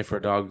 hopefully the sniffer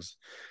dogs.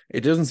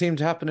 It doesn't seem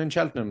to happen in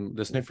Cheltenham.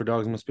 The sniffer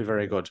dogs must be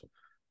very good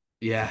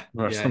yeah,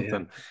 or yeah, yeah,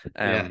 something.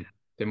 yeah. Um,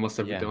 They yeah, must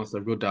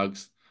have good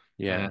dogs,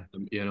 yeah.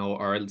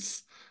 or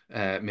else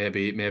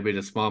maybe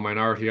the small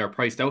minority are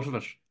priced out of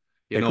it.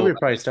 You They could know, be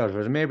priced out of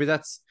it. Maybe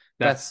that's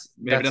that's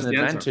maybe that's that's an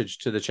the answer. advantage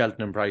to the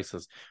Cheltenham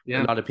prices. A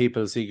Yeah, lot of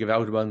people see give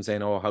out about them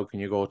saying, "Oh, how can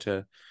you go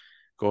to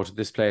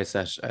this place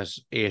at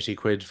 80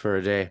 quid for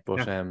a day?"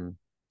 But yeah.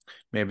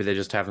 maybe they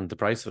just haven't the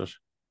price of it.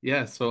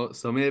 Yeah, so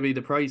maybe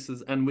the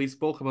prices, and we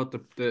spoke about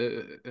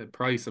the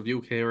price of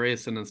UK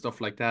racing and stuff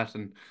like that,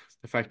 and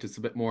the fact it's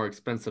a bit more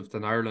expensive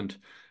than Ireland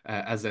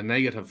as a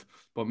negative.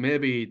 But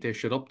maybe they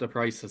should up the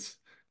prices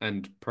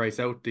and price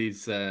out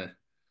these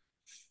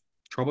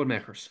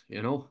troublemakers,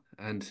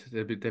 and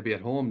they'd be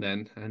at home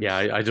then. And Yeah,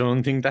 I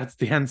don't think that's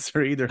the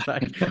answer either.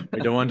 Like,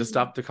 we don't want to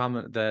stop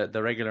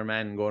the regular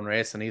man going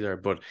racing either.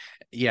 But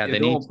yeah, you they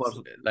need don't, but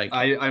like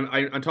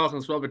I'm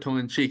talking a bit tongue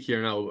in cheek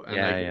here now, and I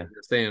yeah, get yeah, what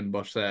you're saying,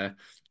 but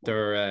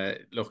they're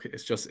look,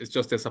 it's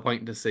just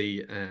disappointing to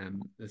see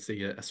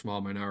a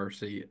small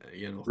minority,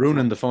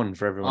 ruining the fun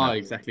for everyone oh, else.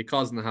 exactly,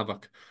 causing the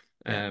havoc.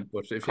 Yeah,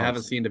 But if you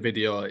haven't cause seen the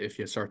video, if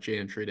you search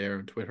Aintree there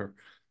on Twitter,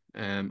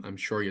 I'm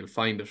sure you'll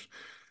find it.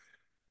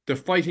 The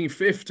fighting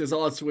fifth is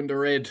also in the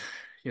red.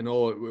 We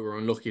were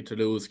unlucky to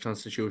lose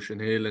Constitution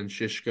Hill and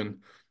Shishkin,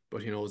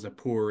 but it was a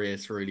poor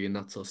race really, and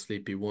not so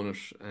sleepy won it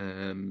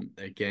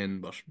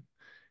again. But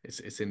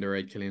it's in the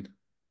red, Killian.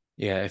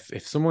 yeah.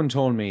 If someone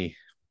told me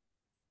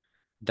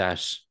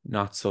that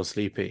Not So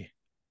Sleepy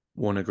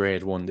won a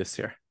grade one this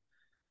year,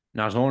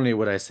 not only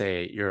would I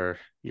say you're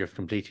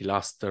completely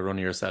lost the run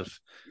of yourself,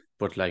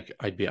 but like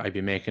I'd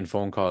be making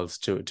phone calls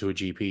to a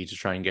GP to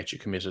try and get you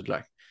committed,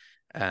 like,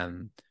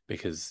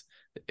 because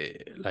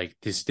like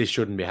this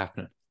shouldn't be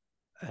happening.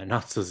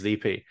 Not So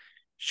Sleepy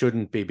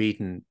shouldn't be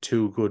beating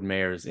two good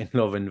mares in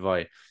Love and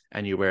Vi,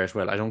 and you wear it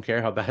well. I don't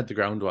care how bad the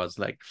ground was.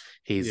 Like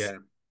he's Yeah,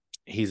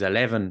 he's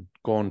 11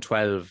 going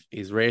 12,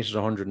 he's rated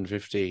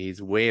 150,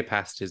 he's way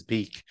past his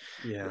peak.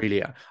 yeah.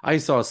 Really, I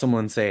saw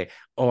someone say,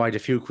 oh, I had a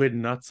few quid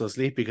and Not So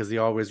Sleep because he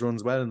always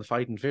runs well in the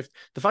fighting fifth.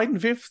 The fighting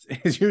fifth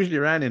is usually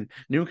ran in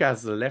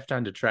Newcastle, a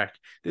left-handed track.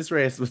 This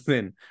race was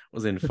in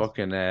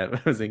fucking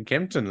was in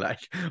Kempton, like,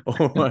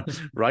 or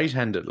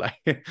right-handed,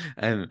 like,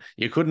 and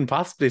you couldn't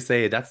possibly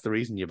say that's the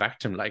reason you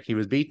backed him. Like, he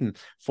was beaten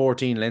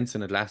 14 lengths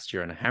in it last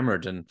year and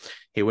hammered, and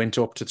he went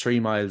up to 3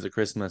 miles at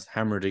Christmas,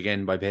 hammered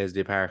again by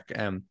Paisley Park.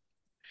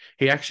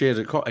 He's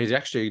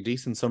actually a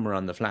decent summer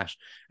on the flat.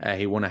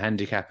 He won a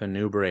handicap in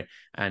Newbury,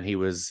 and he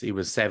was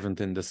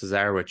seventh in the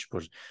Cesarewitch.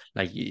 But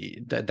like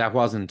that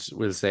wasn't,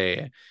 we'll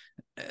say,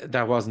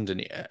 that wasn't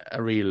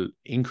a real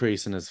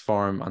increase in his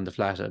form on the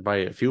flat by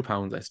a few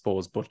pounds, I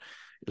suppose. But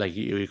like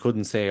you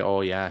couldn't say,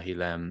 oh yeah,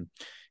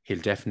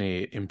 he'll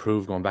definitely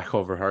improve going back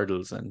over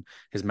hurdles, and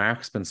his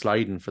mark's been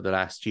sliding for the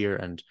last year.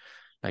 And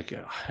like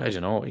I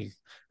don't know, he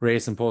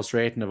racing post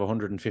rating of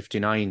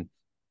 159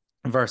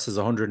 versus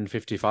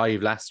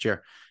 155 last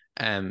year.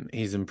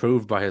 He's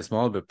improved by a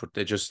small bit, but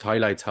it just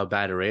highlights how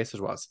bad a race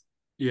it was.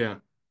 Yeah,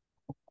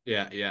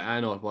 yeah, yeah. I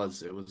know it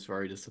was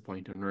very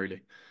disappointing,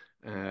 really,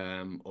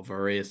 of a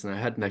race, and I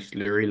hadn't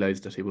actually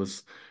realized that he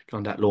was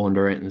gone that low on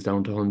the ratings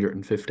down to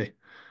 150.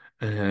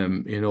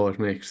 It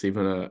makes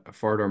even a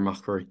further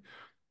mockery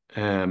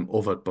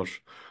of it. But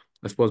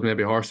I suppose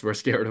maybe horses were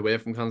scared away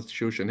from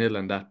Constitution Hill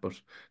and that. But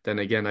then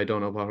again, I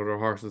don't know what other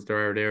horses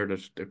there are there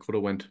that could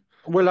have went.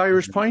 Well,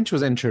 Irish Point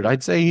was entered.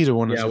 I'd say he'd have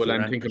won it Yeah, if well, he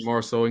I'm ran thinking it,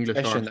 more so English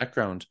especially in horse. that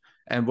ground.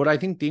 But I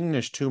think the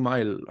English 2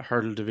 mile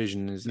hurdle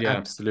division is Yeah.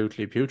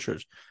 absolutely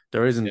putrid.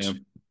 There isn't Yeah.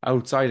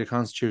 outside of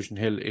Constitution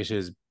Hill. It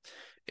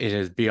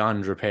is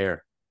beyond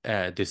repair.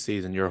 This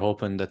season, you're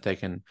hoping that they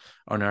can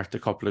unearth a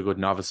couple of good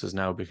novices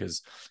now,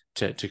 because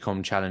to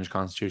come challenge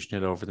Constitution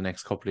Hill over the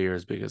next couple of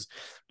years. Because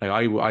like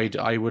I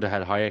would have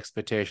had high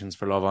expectations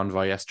for Love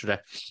Envoy yesterday,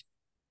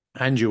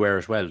 and you were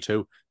as well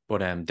too.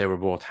 But they were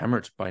both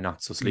hammered by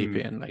Not So Sleepy,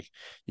 and like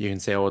you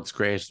can say, oh, it's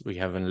great. We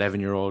have an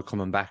 11-year-old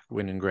coming back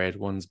winning grade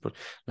ones, but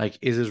like,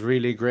 is it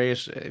really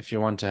great if you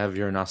want to have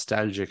your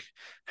nostalgic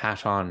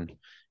hat on?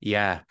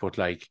 Yeah, but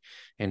like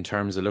in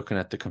terms of looking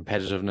at the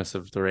competitiveness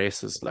of the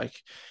races, like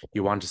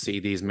you want to see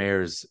these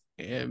mares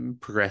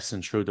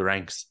progressing through the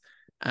ranks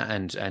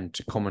and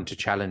coming to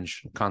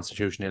challenge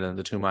Constitution Hill in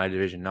the 2 mile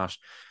division, not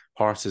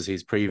horses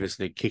he's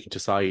previously kicked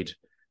aside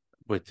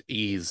with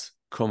ease,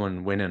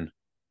 coming winning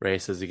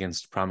races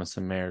against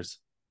promising mares.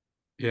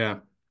 Yeah.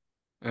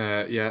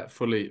 Yeah,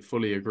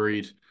 fully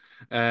agreed.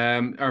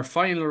 Our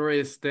final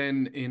race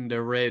then in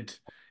the red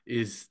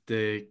is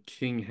the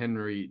King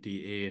Henry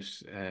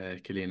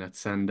VIII, Killian, at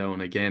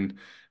Sandown again.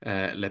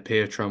 Le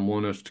Patron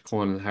won it,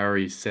 Colonel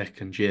Harry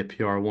second,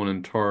 JPR won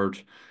and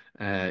third.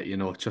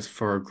 Just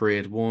for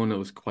grade one, it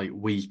was quite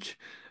weak.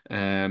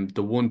 The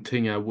one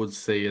thing I would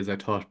say is I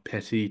thought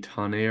Petit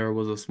Tonnerre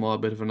was a small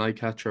bit of an eye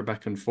catcher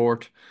back and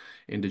forth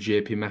in the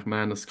JP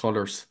McManus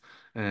colours.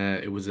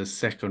 It was a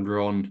second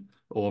run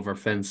over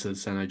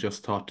fences, and I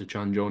just thought that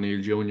John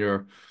O'Neill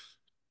Jr.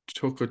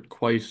 took it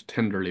quite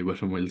tenderly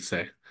with him, we'll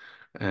say.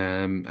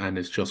 And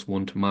it's just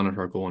one to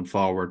monitor going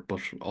forward.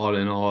 But all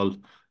in all,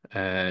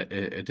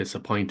 a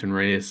disappointing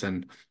race,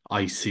 and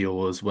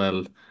ICO as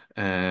well,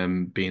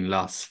 being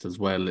lost as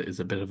well is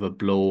a bit of a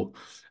blow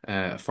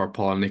for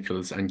Paul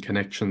Nicholls and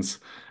connections.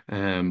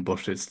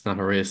 But it's not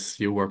a race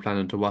you were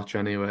planning to watch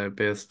anyway,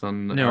 based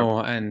on our No,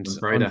 and on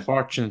Friday.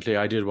 unfortunately,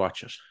 I did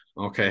watch it.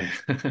 Okay.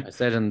 I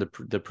said in the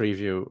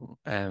preview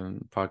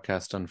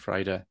podcast on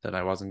Friday that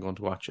I wasn't going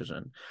to watch it,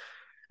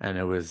 and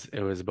it was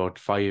about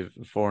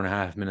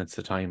 4.5 minutes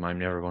of time I'm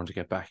never going to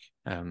get back.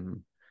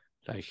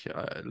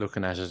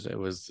 Looking at it, it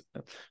was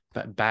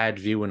bad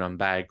viewing on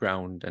bad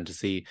ground, and to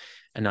see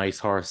a nice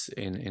horse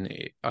in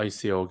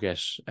ICO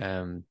get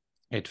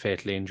it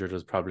fatally injured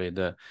was probably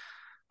the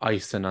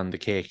icing on the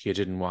cake you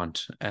didn't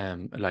want.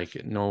 Like,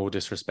 no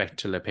disrespect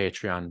to Le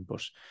Patreon,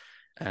 but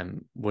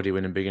would he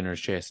win a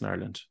beginner's chase in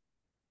Ireland?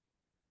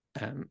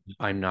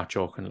 I'm not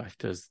joking. Like,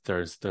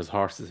 there's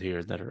horses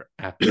here that are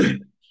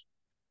absolute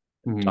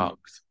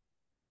dogs.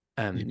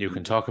 You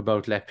can talk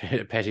about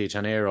Petit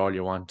Tonnerre all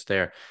you want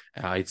there.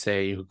 I'd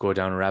say you could go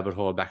down a rabbit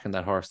hole back in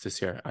that horse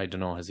this year. I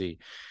don't know, has he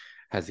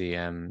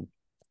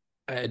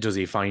does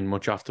he find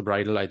much off the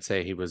bridle? I'd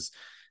say he was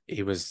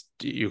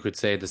you could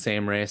say the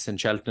same race in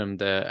Cheltenham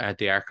at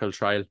the Arkle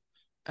trial.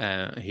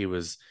 He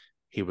was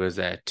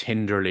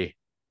tenderly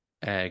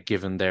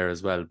given there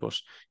as well, but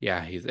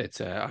yeah,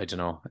 I don't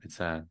know,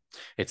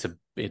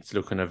 it's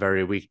looking a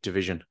very weak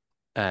division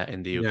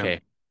in the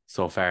UK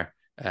so far.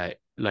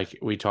 Like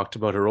we talked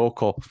about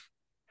Iroko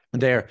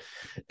there,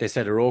 they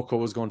said Iroko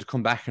was going to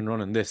come back and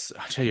run in this.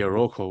 I tell you,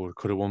 Iroko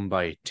could have won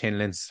by 10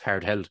 lengths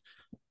hard held,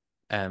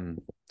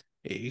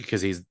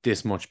 because he's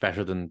this much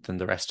better than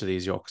the rest of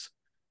these yokes.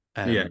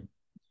 But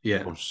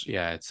yeah,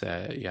 it's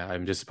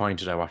I'm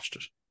disappointed I watched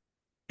it.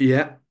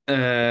 Yeah,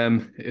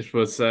 it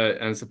was,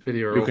 and it's a pity.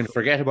 You can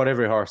forget about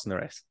every horse in the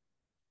race.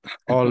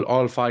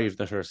 All 5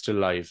 that are still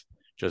alive,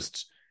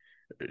 just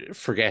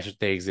forget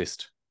they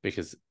exist,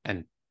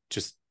 and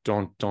just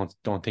don't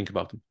think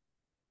about them.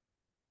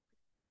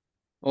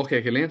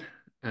 Okay, Killian.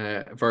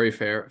 Very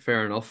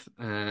fair enough.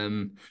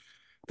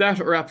 That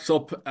wraps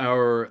up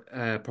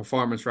our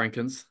performance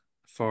rankings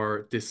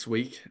for this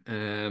week.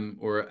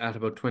 We're at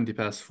about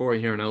 4:20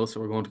 here now,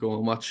 so we're going to go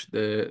and watch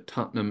the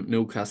Tottenham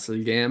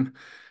Newcastle game.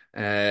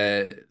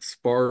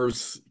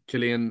 Spurs,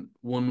 Killian,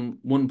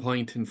 1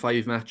 point in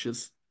 5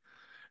 matches.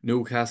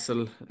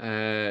 Newcastle,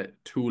 2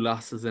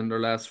 losses in their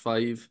last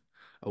 5.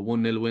 A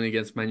 1-0 win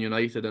against Man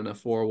United and a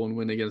 4-1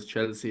 win against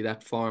Chelsea.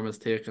 That form has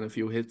taken a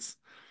few hits.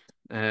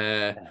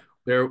 Where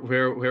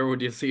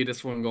would you see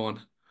this one going?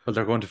 Well,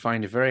 they're going to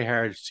find it very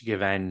hard to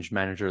give Ange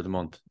manager of the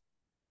month.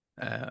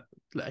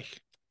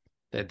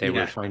 They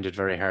will find it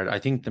very hard. I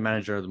think the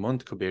manager of the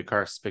month could be a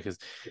curse, because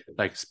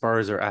like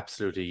Spurs are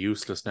absolutely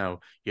useless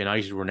now.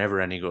 United were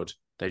never any good.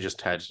 They just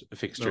had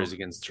fixtures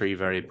against 3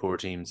 very poor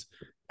teams.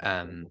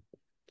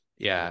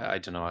 Yeah, I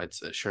don't know.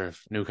 It's sure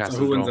if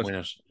Newcastle don't win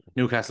it. If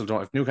Newcastle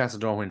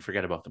don't win,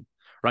 forget about them.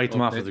 Write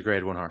them off as a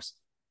grade 1 horse.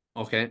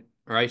 Okay.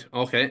 Right.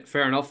 Okay.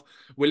 Fair enough.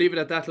 We'll leave it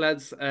at that,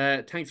 lads.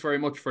 Thanks very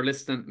much for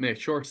listening. Make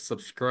sure to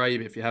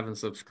subscribe if you haven't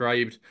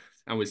subscribed,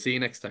 and we'll see you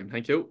next time.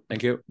 Thank you.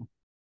 Thank you.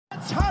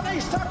 It's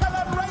Honeysuckle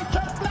and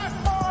Rachel